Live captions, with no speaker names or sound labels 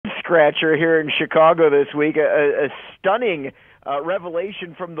head-scratcher here in Chicago this week. A stunning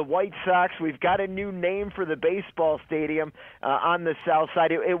revelation from the White Sox. We've got a new name for the baseball stadium on the south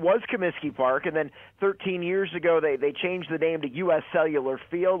side. It was Comiskey Park, and then 13 years ago they changed the name to U.S. Cellular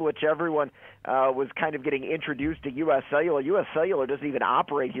Field, which everyone was kind of getting introduced to U.S. Cellular. U.S. Cellular doesn't even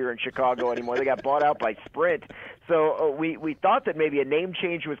operate here in Chicago anymore. They got bought out by Sprint. So we thought that maybe a name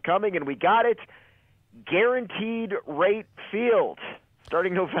change was coming, and we got it. Guaranteed Rate Field.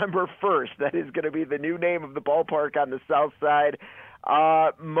 Starting November 1st, that is going to be the new name of the ballpark on the south side.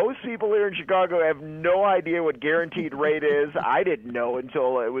 Most people here in Chicago have no idea what guaranteed rate is. I didn't know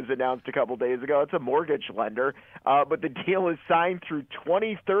until it was announced a couple days ago. It's a mortgage lender, but the deal is signed through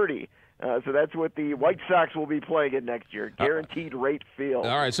 2030. So that's what the White Sox will be playing in next year, Guaranteed Rate Field.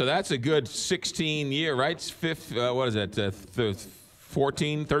 All right, so that's a good 16-year, right? 13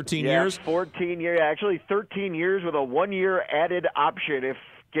 years? 14 years. Actually, 13 years with a 1-year added option if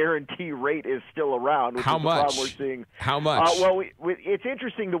guarantee rate is still around. Which How is much? The problem we're seeing. How much? Well, it's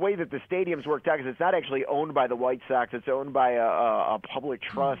interesting the way that the stadium's worked out, because it's not actually owned by the White Sox. It's owned by a public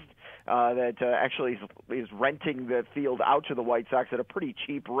trust that actually is renting the field out to the White Sox at a pretty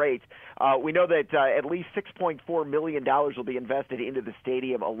cheap rate. We know that at least $6.4 million will be invested into the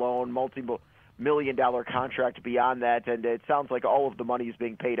stadium alone, multi-million-dollar contract beyond that, and it sounds like all of the money is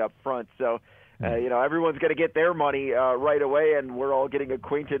being paid up front. So, everyone's going to get their money right away, and we're all getting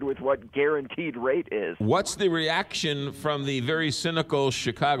acquainted with what guaranteed rate is. What's the reaction from the very cynical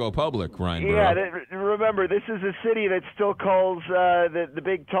Chicago public, Ryan Burrow? Yeah, remember, this is a city that still calls the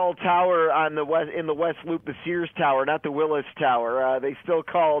big tall tower in the West Loop the Sears Tower, not the Willis Tower. They still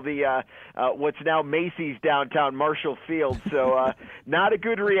call the what's now Macy's downtown Marshall Field. So not a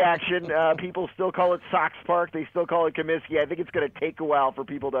good reaction. People still call it Sox Park. They still call it Comiskey. I think it's going to take a while for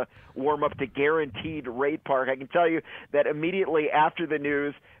people to warm up to Guaranteed Rate Park. I can tell you that immediately after the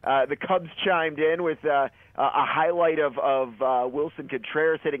news, the Cubs chimed in with a highlight of Wilson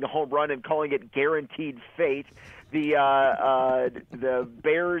Contreras hitting a home run and calling it Guaranteed Fate. The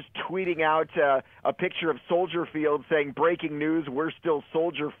Bears tweeting out a picture of Soldier Field saying, "Breaking news, we're still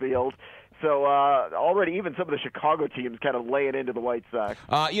Soldier Field." So already even some of the Chicago teams kind of laying into the White Sox.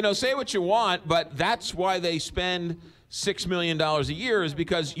 Say what you want, but that's why they spend $6 million a year, is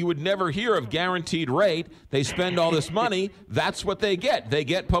because you would never hear of guaranteed rate. They spend all this money. That's what they get. They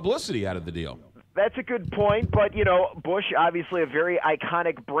get publicity out of the deal. That's a good point, but, Busch, obviously a very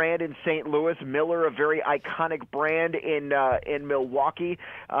iconic brand in St. Louis. Miller, a very iconic brand in Milwaukee.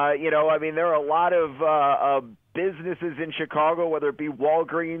 There are a lot of businesses in Chicago, whether it be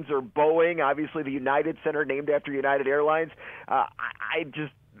Walgreens or Boeing, obviously the United Center named after United Airlines.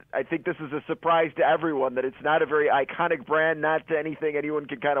 I think this is a surprise to everyone that it's not a very iconic brand, not anything anyone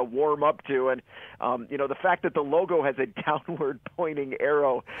can kind of warm up to. And, the fact that the logo has a downward-pointing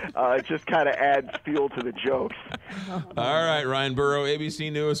arrow just kind of adds fuel to the jokes. All right, Ryan Burrow, ABC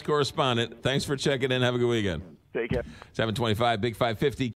News correspondent. Thanks for checking in. Have a good weekend. Take care. 725, Big 550.